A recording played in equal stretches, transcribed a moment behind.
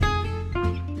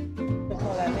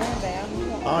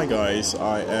Hi guys,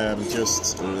 I am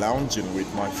just lounging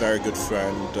with my very good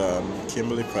friend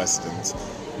Kimberly President.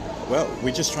 Well,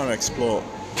 we're just trying to explore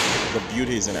the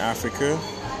beauties in Africa.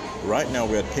 Right now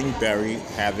we're at Pinkberry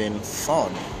having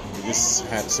fun. We just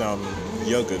had some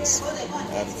yogurts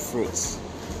and fruits.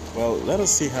 Well, let us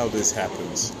see how this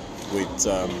happens with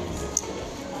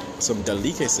some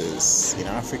delicacies in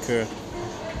Africa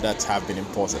that have been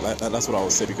imported. That's what I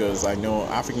would say, because I know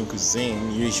African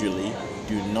cuisine usually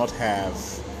do not have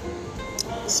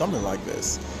something like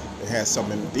this. It has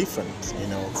something different,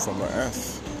 from the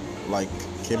earth, like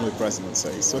Kimberly President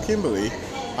says. So Kimberly,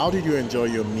 how did you enjoy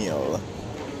your meal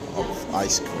of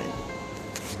ice cream?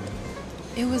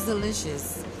 It was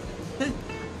delicious.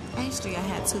 Actually, I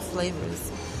had two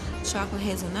flavors: chocolate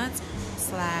hazelnut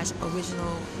 /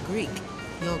 original Greek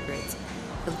yogurt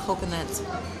with coconut.